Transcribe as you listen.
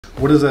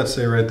What does that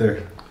say right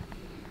there?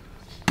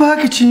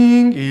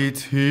 Packaging,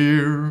 it's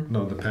here.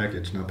 No, the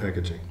package, not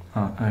packaging.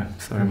 Oh,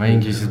 sorry, my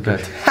English is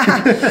bad.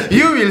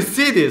 You will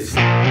see this.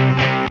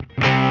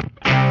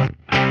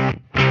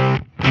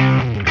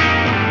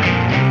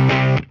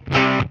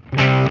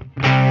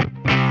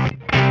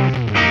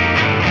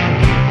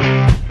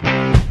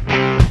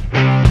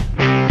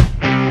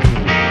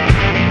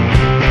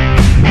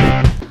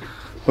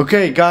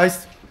 Okay,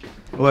 guys,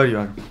 where you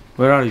are?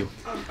 Where are you?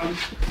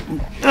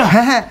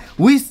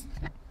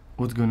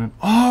 What's going on?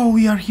 Oh,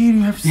 we are here.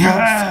 You have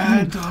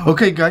some.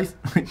 Okay, guys.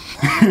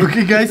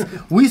 Okay, guys.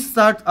 We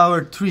start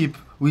our trip.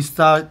 We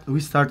start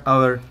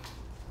our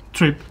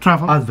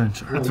travel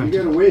adventure. Oh, you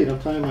gotta wait. I'm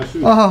tying my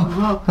shoes.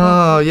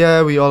 Oh,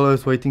 yeah. We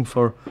always waiting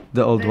for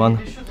the old one.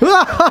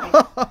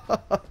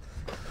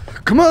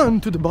 Come on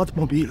to the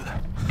Batmobile.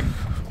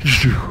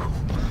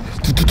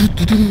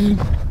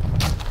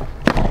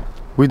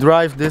 We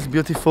drive this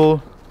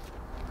beautiful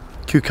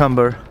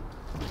cucumber.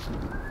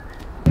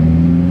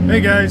 Hey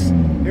guys,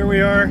 here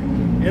we are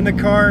in the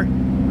car,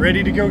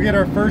 ready to go get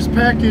our first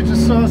package of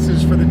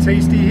sausage for the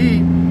tasty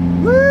heat.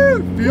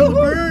 Woo! Feel the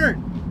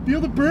burn!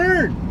 Feel the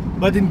burn!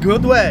 But in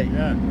good way.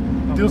 Yeah.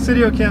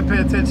 Dulcidio can't pay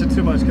attention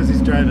too much because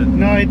he's driving.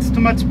 No, it's too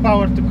much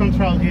power to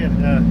control here.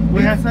 Yeah.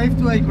 We have safe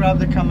to grab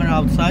the camera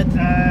outside.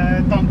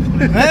 Don't.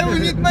 Hey, we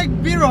need to make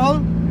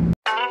B-roll.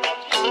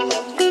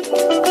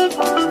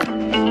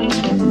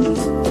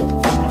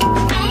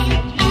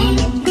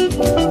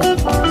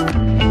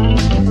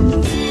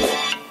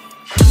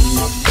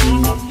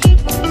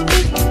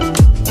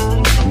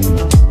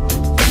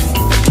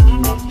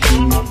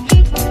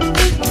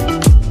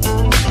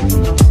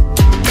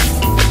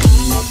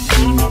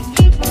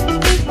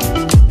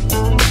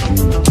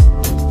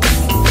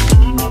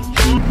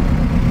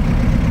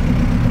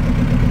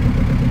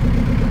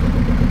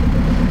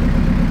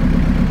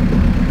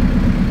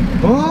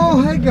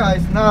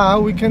 Guys, now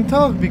we can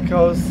talk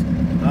because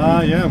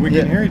yeah, we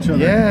can hear each other.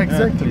 Yeah,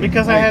 exactly.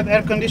 Because I had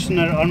air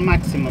conditioner on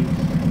maximum.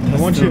 I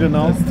want you to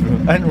know. That's true.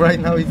 And right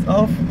now it's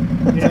off.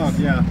 Yes.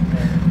 Yeah.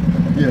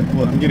 Yeah.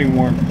 Well, I'm getting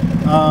warm.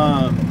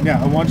 Yeah,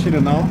 I want you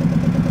to know.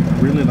 I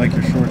really like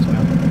your shorts,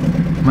 man.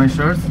 My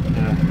shorts?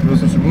 Yeah.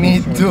 Those are some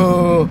Me cool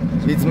too.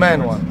 It's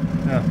man one.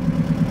 Yeah.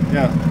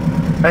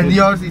 Yeah. And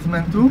yours is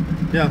man too?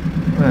 Yeah.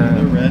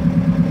 They're red.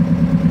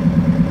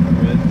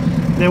 Red.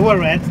 They were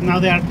red. Now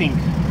they are pink.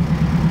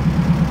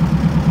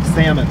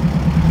 Salmon. I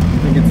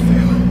think it's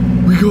salmon.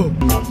 We go.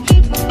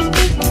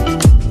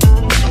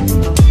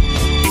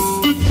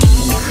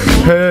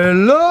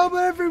 Hello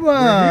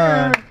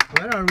everyone.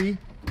 Where are we?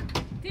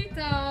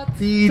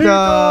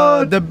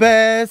 Tito, the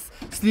best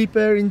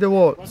sleeper in the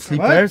world.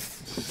 Sleepers?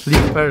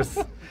 Sleepers.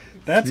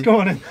 That's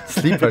going in.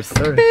 Sleepers,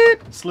 sorry.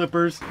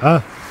 Slippers.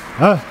 Oh,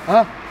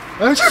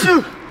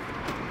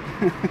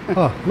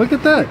 look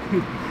at that.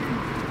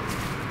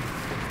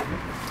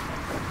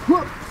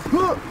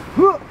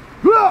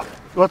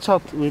 Watch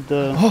out with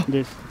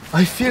this.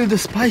 I feel the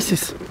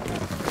spices.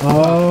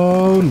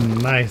 Oh,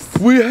 nice.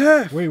 We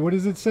have. Wait, what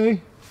does it say?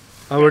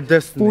 Our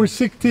destiny.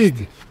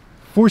 Voorzichtig.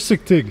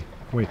 Voorzichtig.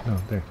 Wait, no,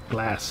 there.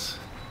 Glass.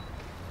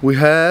 We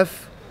have.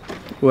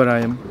 Where I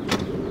am.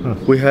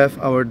 We have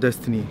our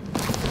destiny.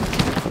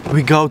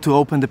 We go to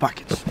open the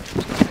package.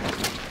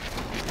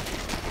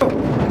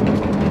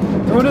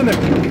 Throw it in there.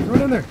 Throw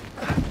it in there.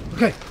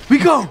 Okay. We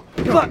go.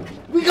 But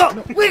we go.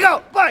 No. We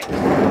go. Bye.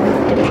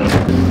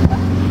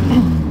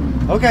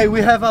 Okay,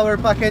 we have our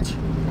package.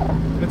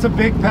 It's a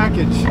big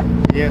package.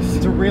 Yes.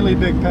 It's a really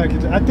big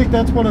package. I think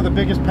that's one of the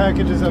biggest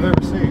packages I've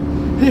ever seen.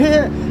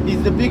 Yeah,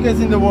 it's the biggest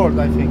in the world,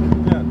 I think.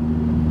 Yeah.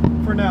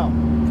 For now.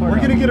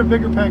 We're gonna get a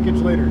bigger package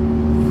later.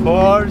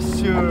 For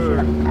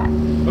sure.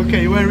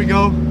 Okay, where we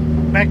go?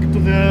 Back to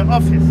the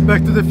office.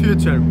 Back to the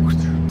future.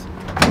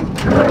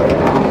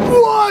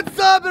 What's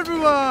up,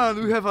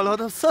 everyone? We have a lot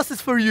of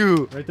sauces for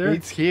you. Right there?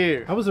 It's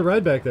here. How was the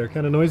ride back there?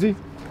 Kind of noisy?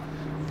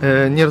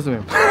 Nie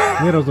rozumiem.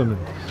 Nie rozumiem.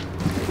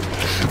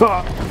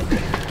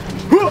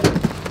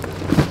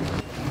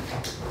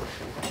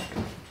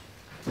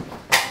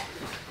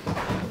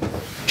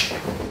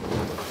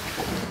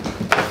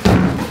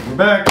 We're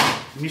back.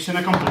 Mission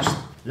accomplished.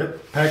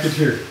 Yep, package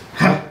here.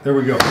 There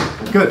we go.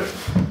 Good.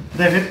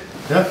 David?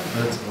 Yep,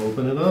 let's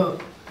open it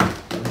up.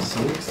 I'm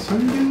so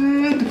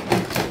excited.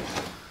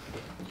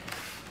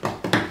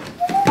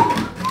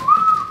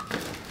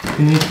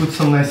 You need to put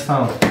some nice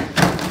sound.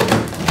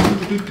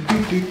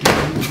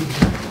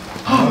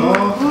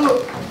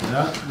 Oh.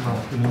 Yeah.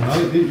 No,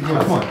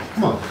 come on,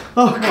 come on.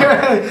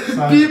 Okay,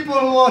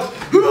 people watch.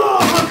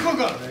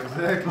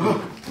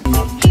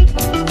 Exactly.